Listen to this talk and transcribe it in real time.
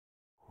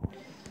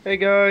Hey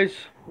guys,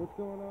 what's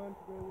going on?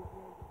 Today we're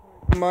going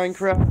to play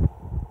Minecraft. The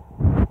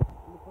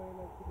plan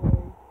of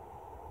today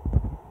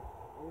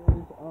is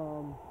just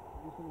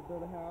gonna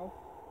build a house,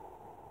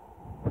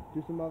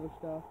 do some other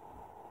stuff,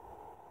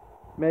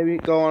 maybe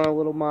go on a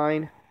little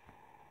mine,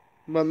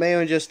 but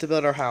mainly just to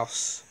build our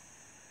house.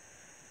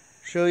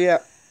 So yeah,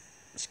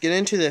 let's get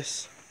into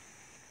this.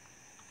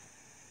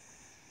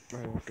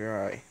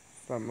 Alright,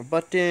 find my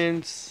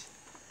buttons,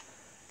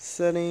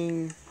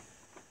 setting,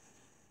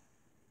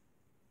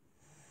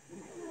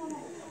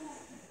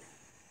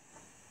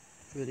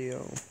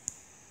 video.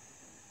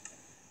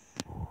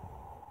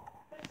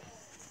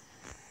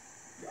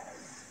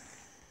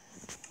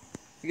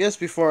 I guess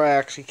before I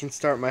actually can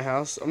start my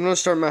house, I'm gonna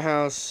start my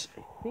house.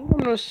 I think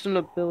I'm just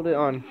gonna build it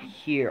on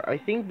here. I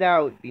think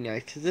that would be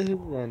nice because this is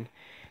an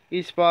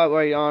easy spot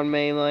right on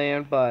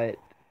mainland, but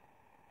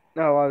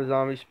not a lot of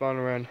zombies spawn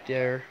around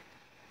there.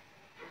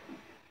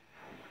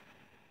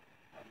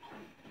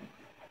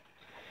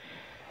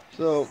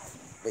 So,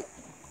 wait,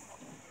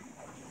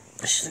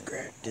 I should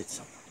have did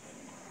something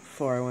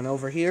before I went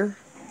over here.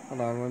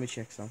 Hold on, let me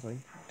check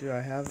something. Do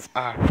I have?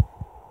 I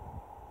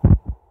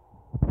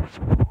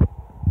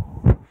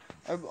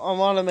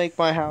want to make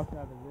my house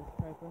out of this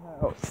type of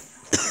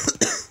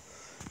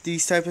house.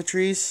 These type of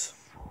trees.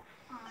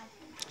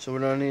 So we're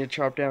gonna need to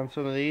chop down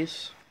some of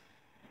these.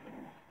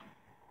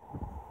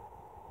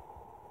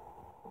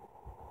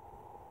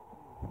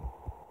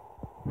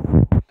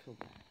 Cool.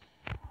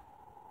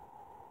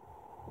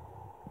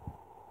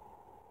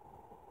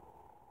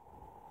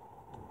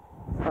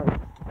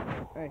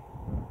 Hey,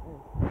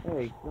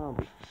 hey,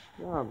 zombie,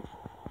 zombie.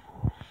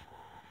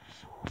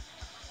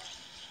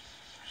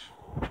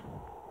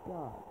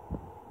 God,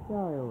 die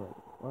already.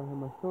 I have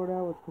my sword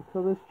out. Let's go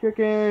kill this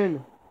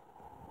chicken.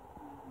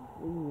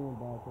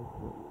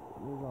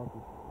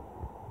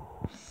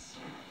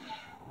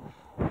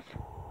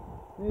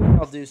 Maybe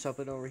I'll do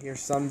something over here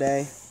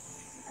someday.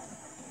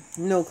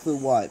 No clue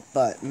what,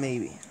 but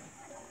maybe.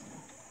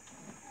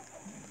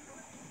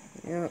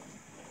 Yeah.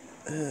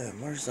 Ugh,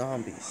 more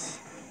zombies.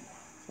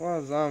 A lot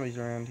of zombies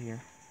around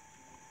here.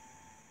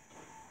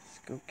 Let's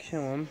go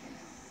kill them.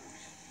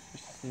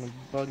 Just gonna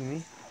bug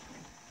me.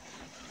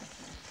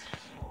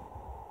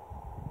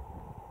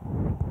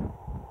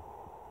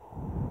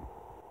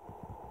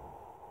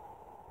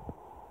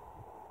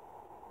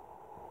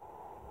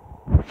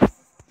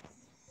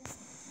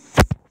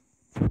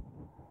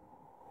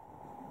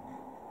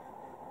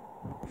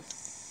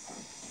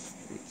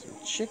 Need some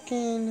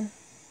chicken.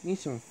 Need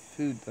some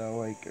food though.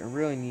 Like I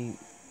really need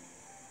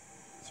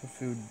some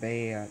food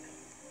bad.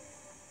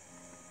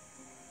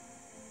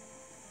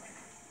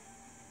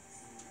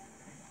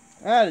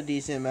 I had a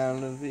decent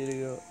amount of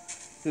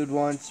food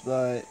once,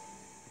 but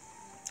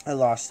I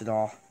lost it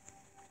all.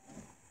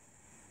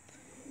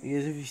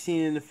 Because if you've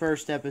seen in the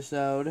first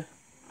episode,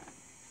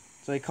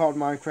 so I called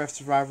Minecraft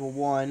Survival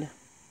 1.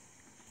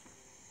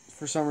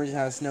 For some reason it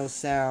has no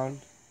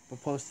sound,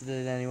 but posted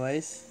it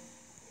anyways.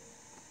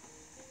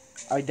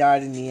 I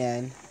died in the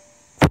end.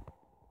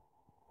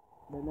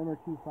 The number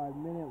 2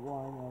 5-minute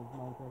one of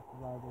Minecraft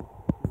Survival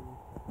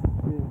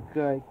 2 didn't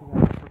good because I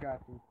forgot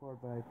to record,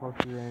 but I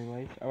posted it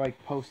anyways. I like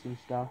posting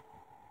stuff.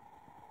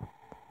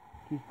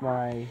 Keeps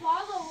my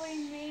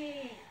following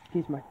me.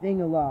 Keeps my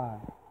thing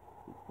alive.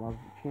 Keeps my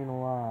channel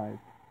alive.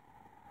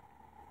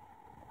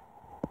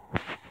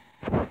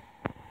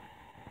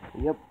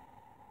 Yep.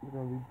 We're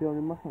gonna be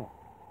building my house.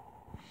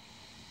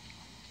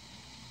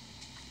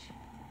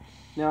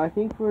 Now I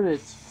think for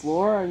this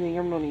floor, I think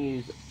I'm gonna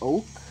use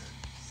oak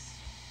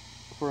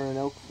for an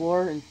oak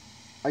floor, and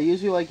I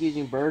usually like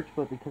using birch,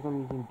 but because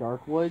I'm using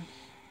dark woods,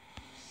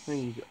 I'm gonna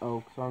use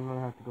oak, so I'm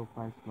gonna have to go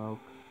find some oak.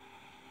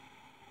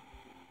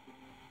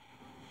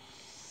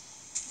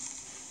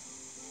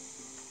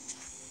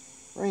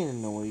 Rain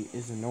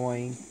is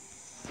annoying.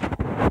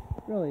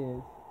 It really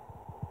is.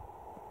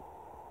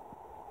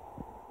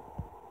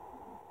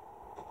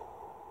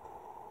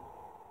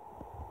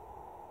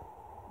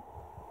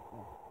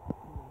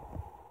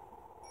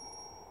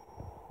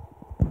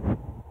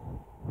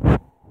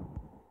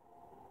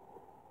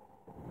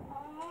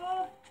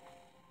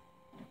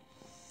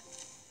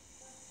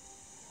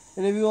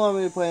 And if you want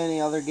me to play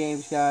any other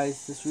games,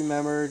 guys, just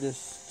remember,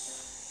 just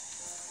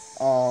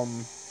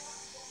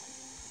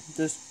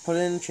put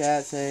it in the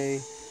chat,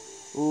 say,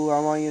 ooh, I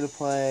want you to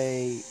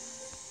play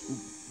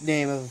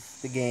name of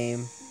the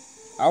game.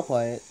 I'll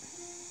play it.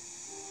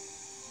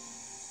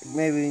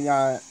 Maybe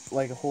not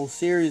like a whole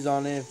series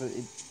on it if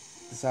it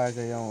decides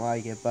I don't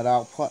like it, but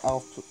I'll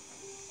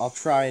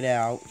try it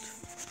out.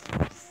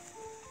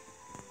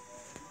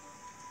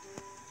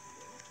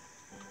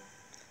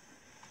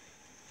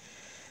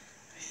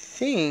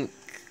 I think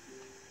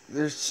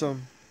there's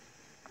some.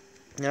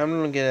 Now I'm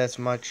gonna get as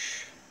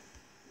much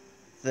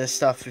this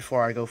stuff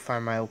before I go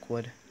find my oak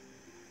wood.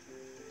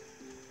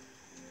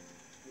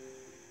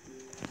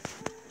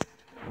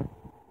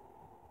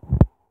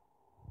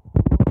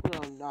 I'm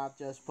also not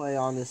just play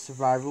on this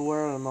survival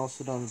world. I'm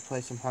also going to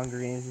play some Hunger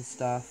Games and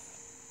stuff.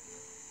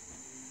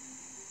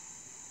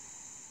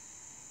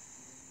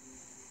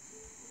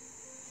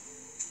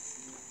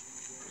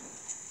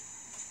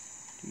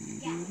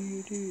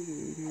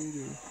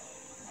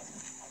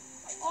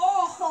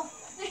 Oh,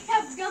 they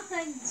have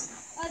guns.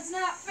 That's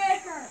not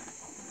fair.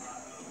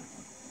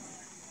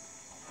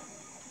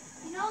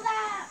 You know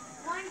that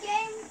one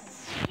game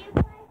that you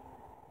play?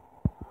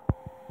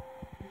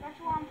 That's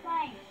what I'm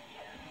playing.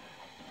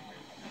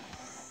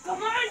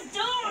 Come on,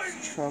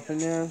 dude! Chopping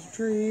down some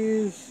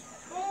trees.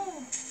 Oh.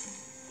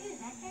 Dude,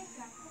 that guy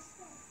dropped the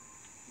stick.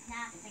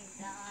 Nothing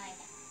good.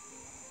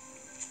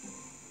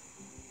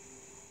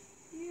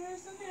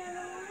 Here's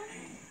another one.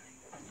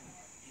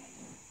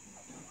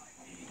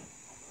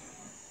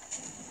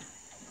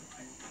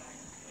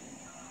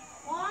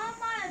 Well,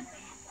 I'm on a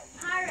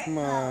pirate Come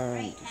boat on,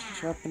 right just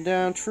now. chopping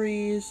down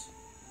trees.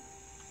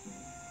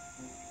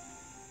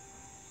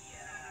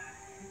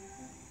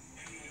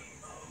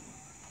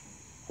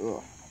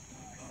 Ugh.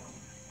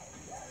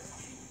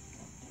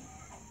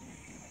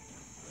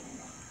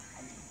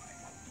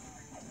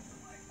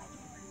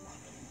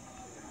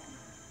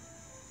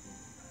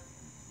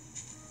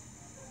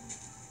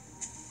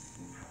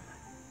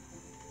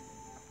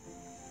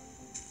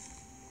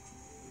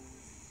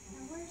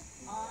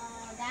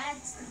 Oh,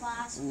 that's the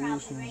boss Ooh, probably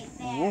some right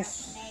there.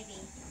 wolves. Maybe.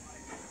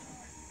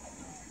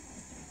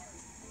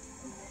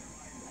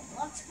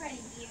 Looks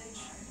pretty huge.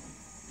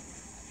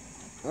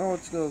 Oh,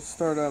 let's go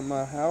start up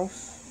my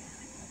house.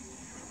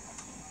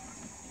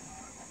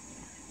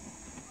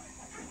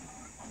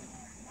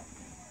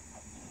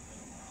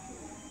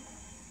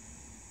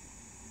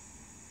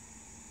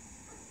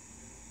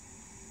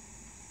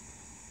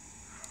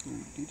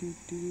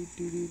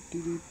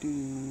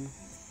 Do.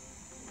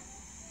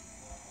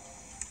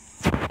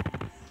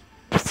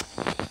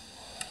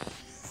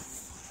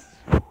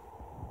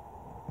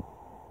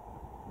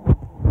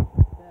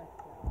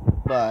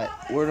 But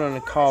we're gonna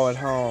call it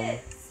home.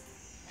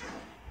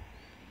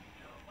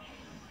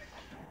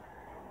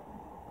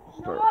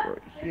 Start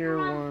right here.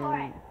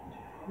 1,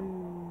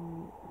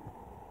 2.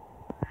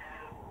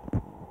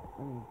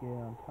 Let me get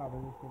on top of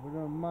this. We're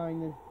gonna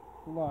mine this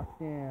block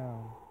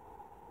down.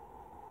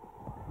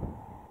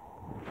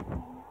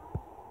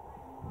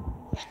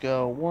 Let's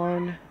go.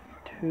 1,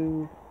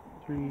 2,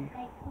 3,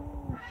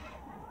 4.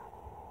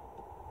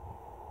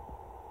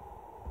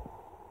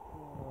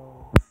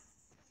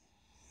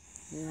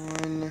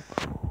 1,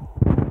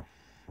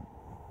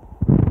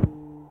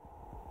 2,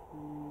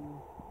 3,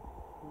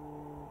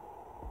 4,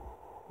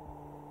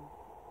 5,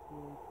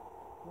 6,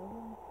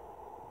 7,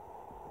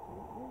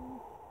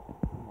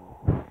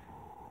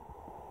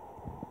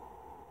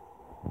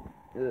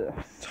 8,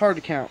 9. It's hard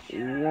to count.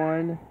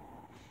 1,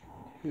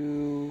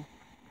 2,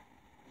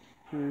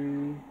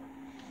 3,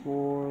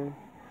 4,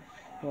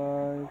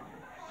 5,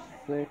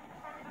 6,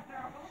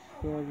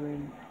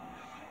 7,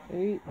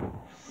 8.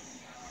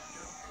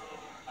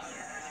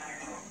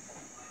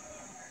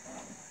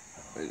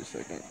 Wait a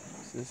second.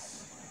 Is this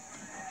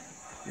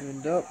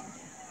end up?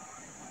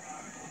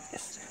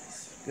 Yes, it is.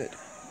 Good.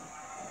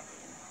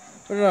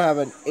 We're gonna have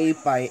an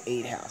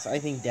 8x8 house. I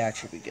think that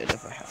should be good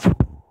if I have.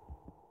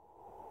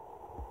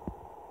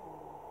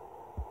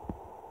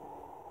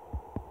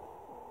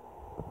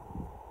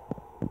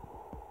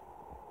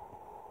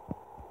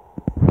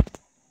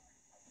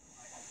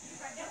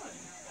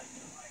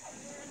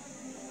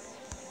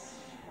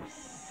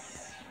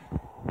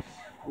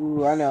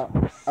 Ooh, I know.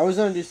 I was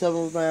gonna do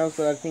something with my house,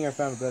 but I think I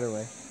found a better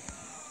way.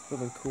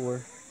 Something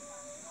cooler.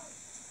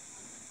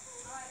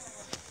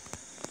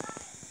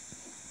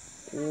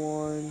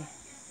 1,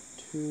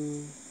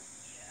 2,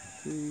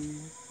 3,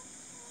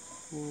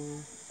 4,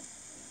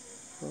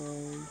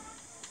 5,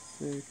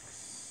 6,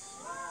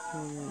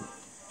 7,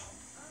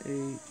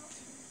 8.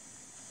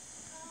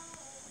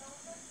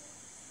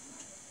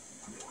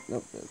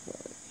 Nope, that's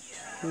not it.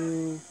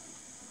 2.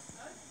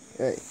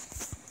 Hey,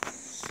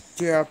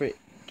 drop it.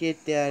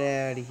 Get that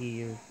out of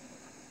here.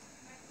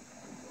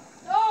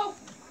 No!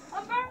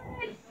 I'm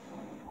burning!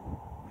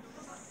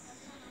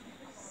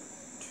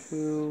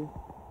 2,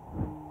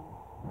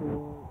 3,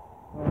 4,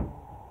 5.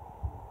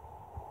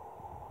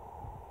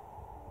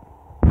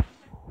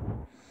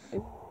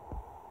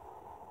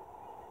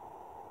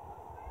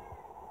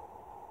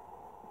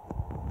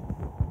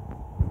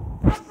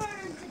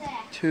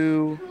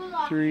 2,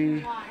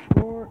 3,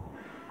 4.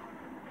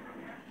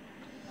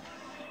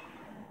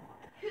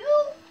 Who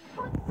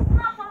put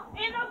Papa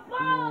in a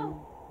boat?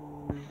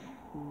 1,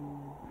 2,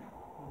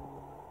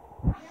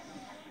 3,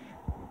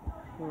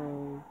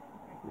 4.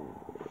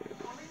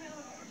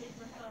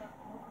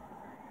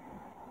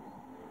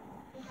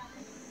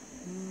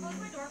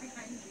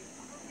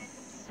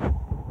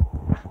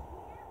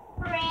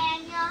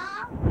 Branya.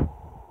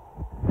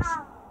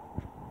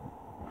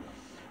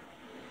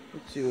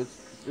 Let's see what's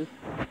this.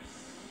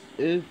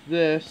 Is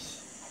this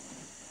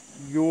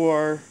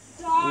your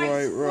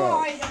right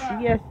row?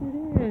 Yes, it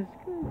is.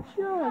 Good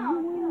job. You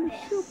won the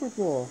Super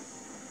Bowl.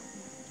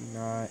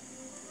 Not.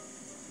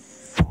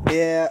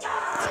 Yeah.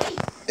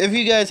 If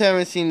you guys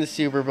haven't seen the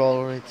Super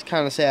Bowl, it's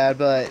kind of sad,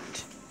 but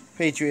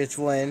Patriots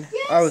win.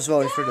 I was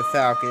voting for the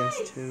Falcons.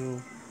 2,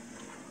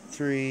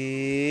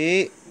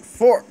 3,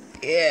 4.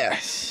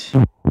 Yes.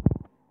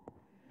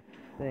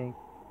 Thank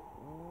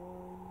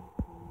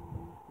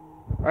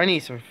I need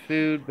some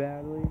food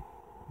badly.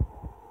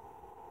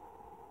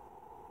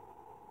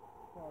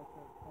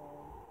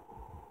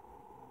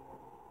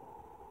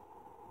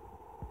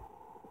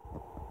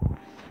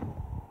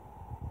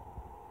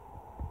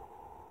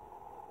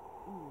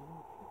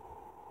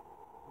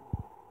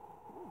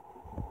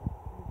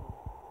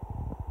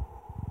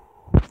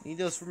 Need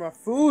those for my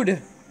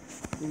food.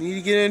 We need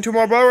to get into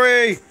my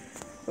belly.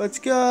 Let's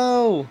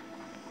go.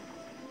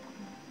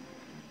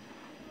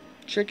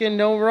 Chicken,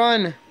 don't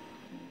run.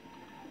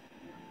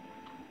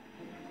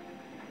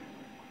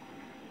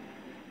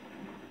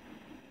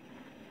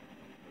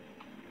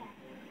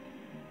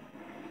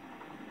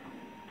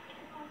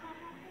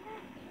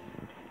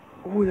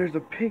 Oh, there's a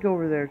pig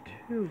over there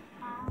too.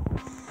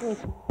 Look.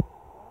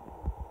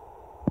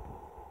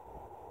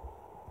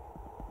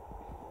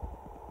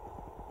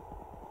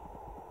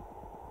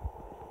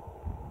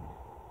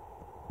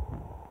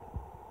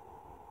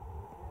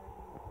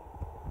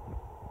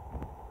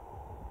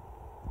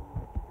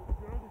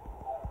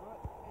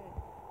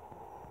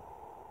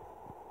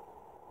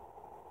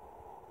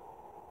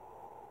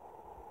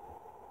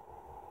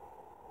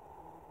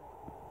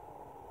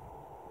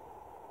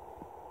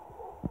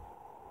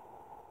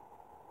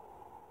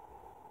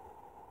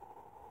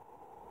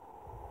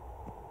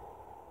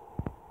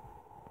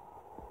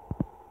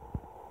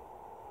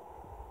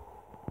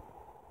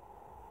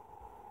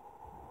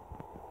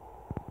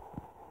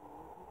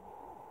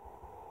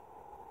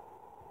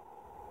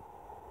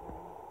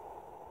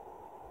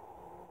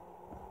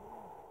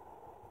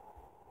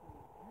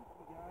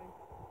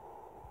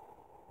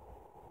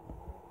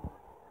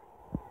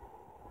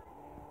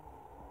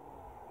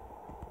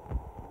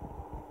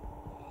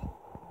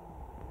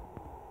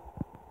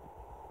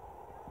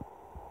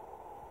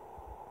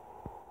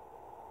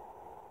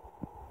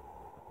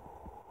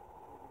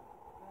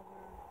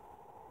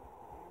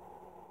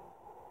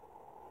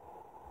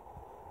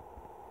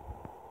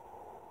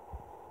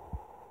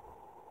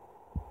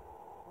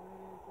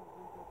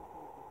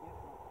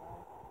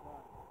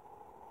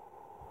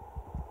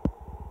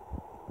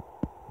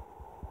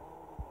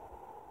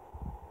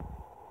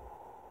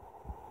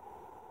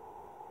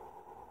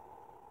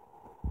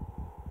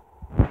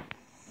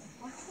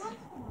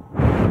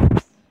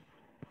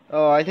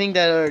 Oh, I think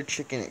that other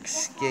chicken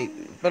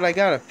escaped, but I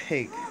got a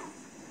pig,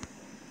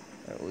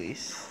 at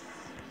least.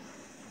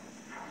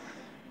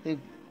 I think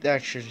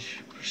that should be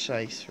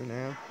precise for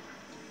now.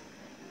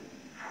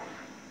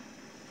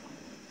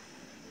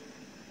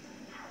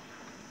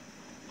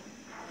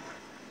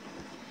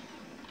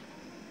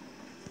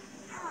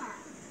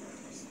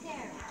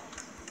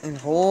 And a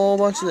whole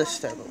bunch of this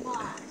stuff.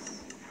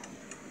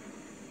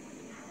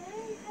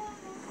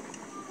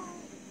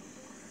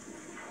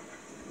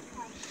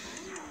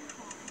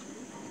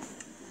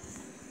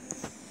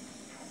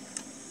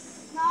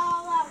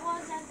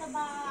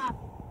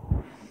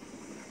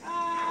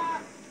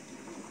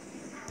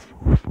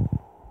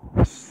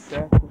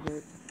 Stack of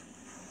it.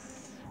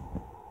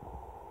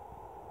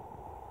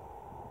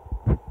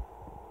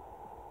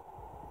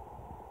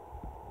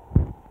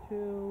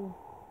 Two.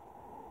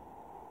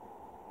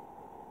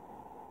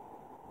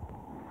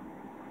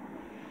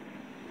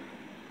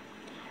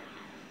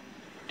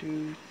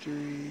 Two,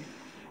 three.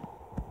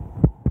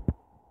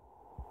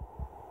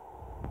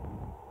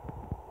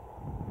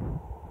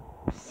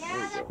 Yeah,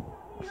 that's the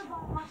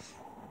boss.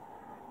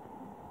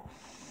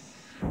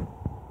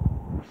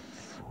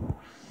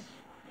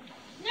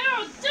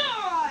 No,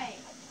 die!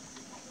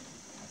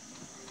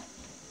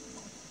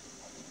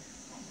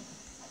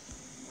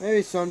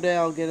 Maybe someday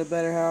I'll get a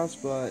better house,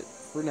 but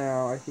for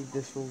now, I think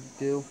this will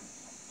do.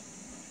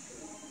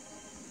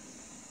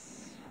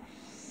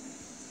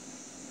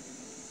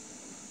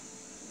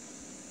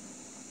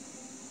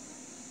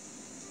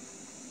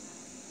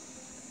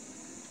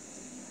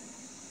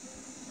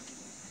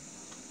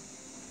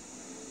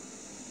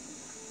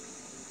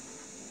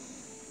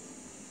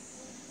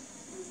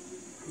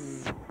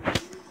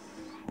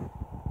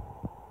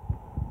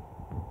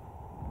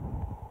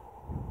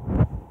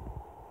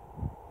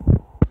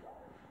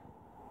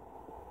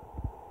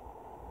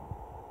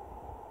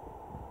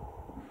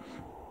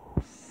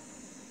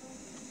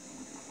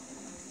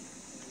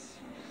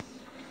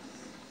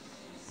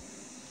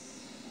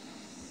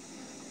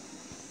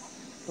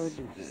 I'll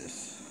do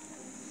this.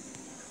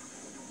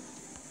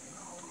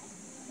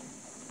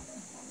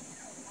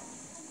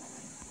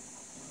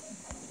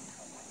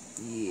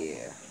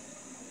 Yeah.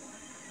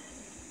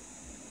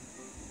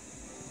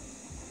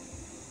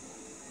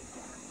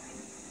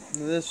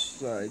 This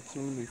side's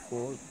gonna be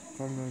full.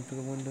 I'm going for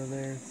the window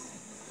there.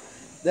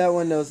 That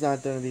window's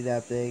not gonna be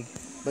that big,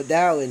 but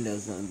that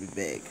window's gonna be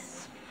big.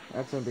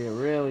 That's gonna be a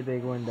really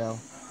big window.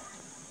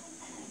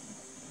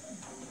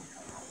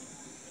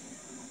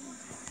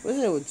 Wish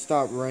it would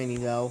stop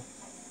raining though.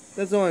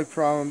 That's the only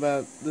problem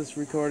about this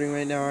recording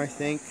right now, I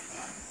think.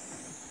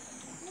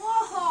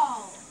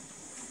 Whoa!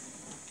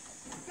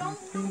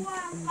 Don't know what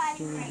I'm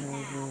fighting right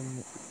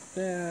now.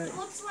 That. It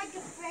looks like a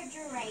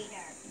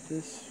refrigerator.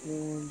 This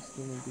one's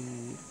gonna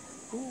be.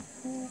 Ooh,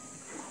 ooh.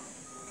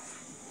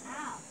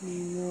 Ow.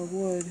 Need more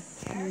wood.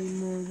 Need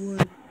more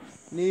wood.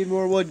 Need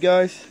more wood,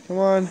 guys. Come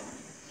on.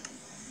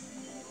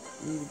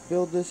 Need to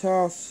build this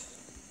house.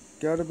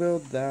 Gotta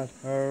build that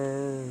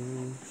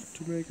house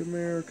to make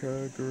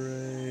America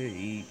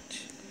great.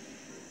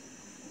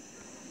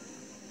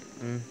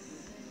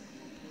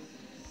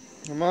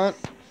 Come on.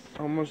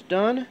 Almost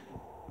done.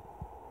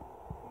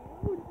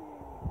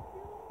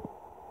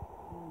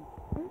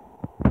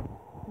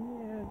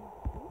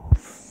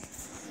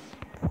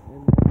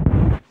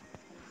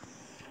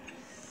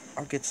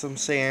 I'll get some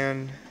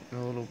sand in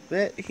a little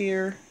bit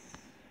here.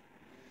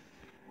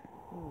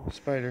 Ooh,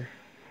 spider.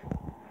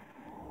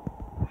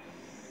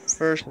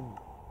 First,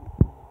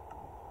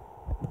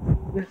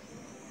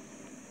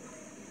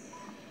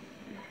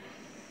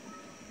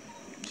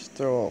 just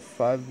throw all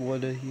 5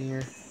 wood in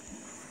here.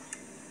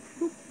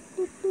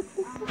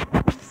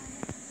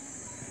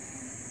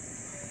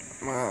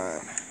 Come on.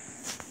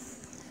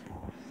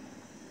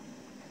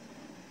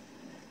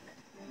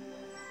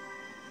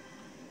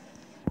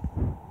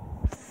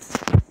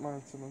 Come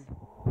on, someone.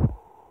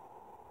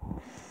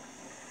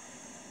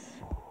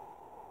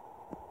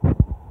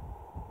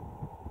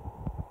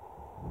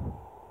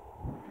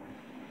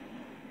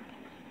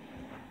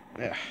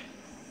 Yeah.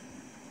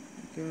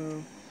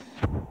 Go.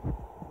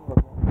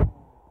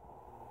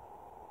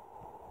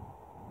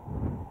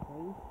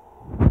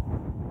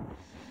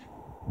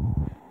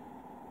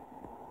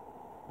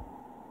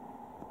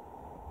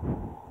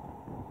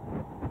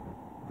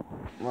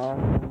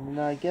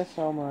 I guess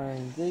I'll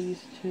mine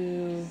these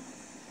 2.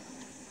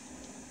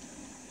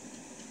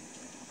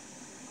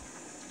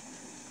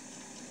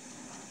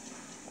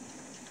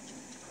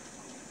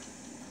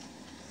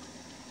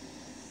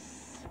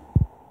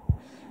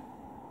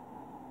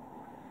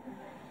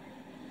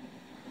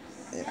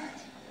 Yeah.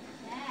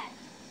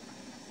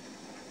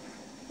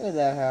 Look at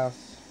that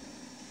house.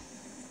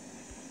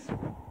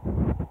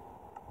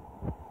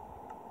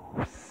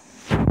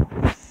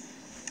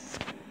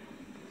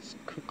 Let's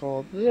cook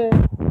all this.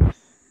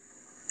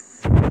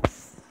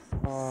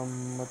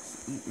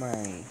 Let's eat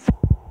my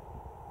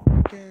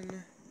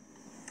chicken.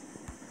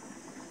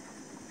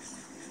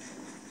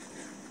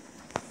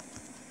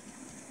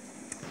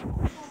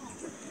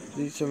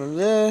 Do some of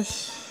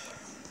this.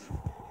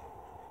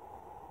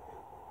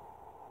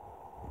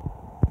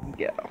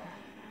 Go.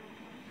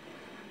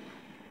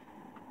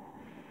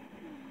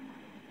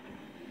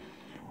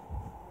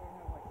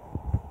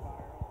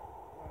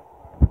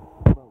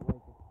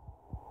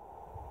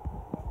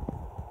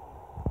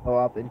 Go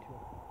up into it.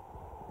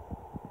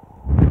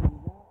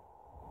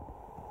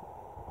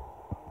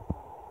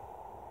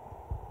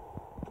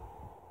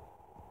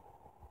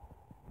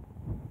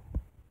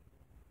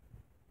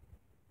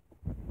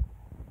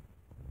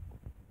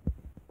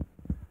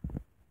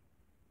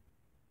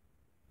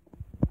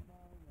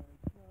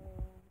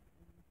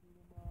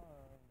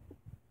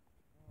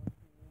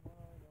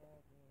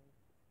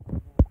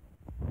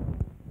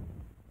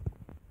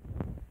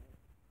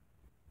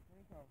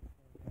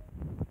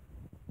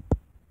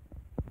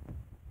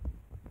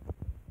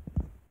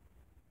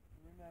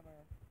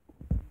 Remember,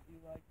 if you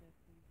do like this,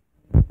 please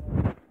leave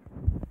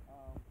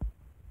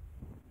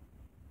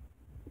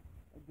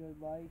a good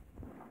like.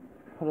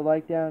 Put a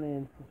like down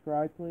and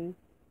subscribe, please.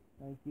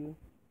 Thank you.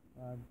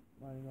 I'm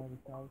running all the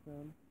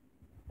telephone.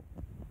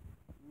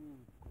 Ooh.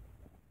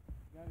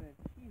 Got an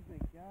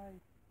achievement,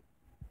 guys.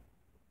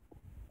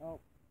 Oh.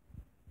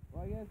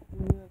 Well, I guess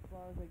this is as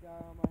far as I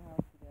got on my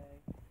house today.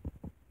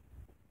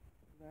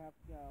 I have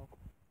to go.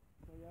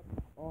 So, yep.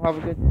 I'll have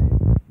a good day.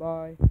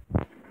 Bye.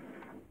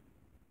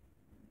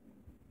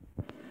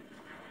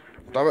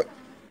 Stop it.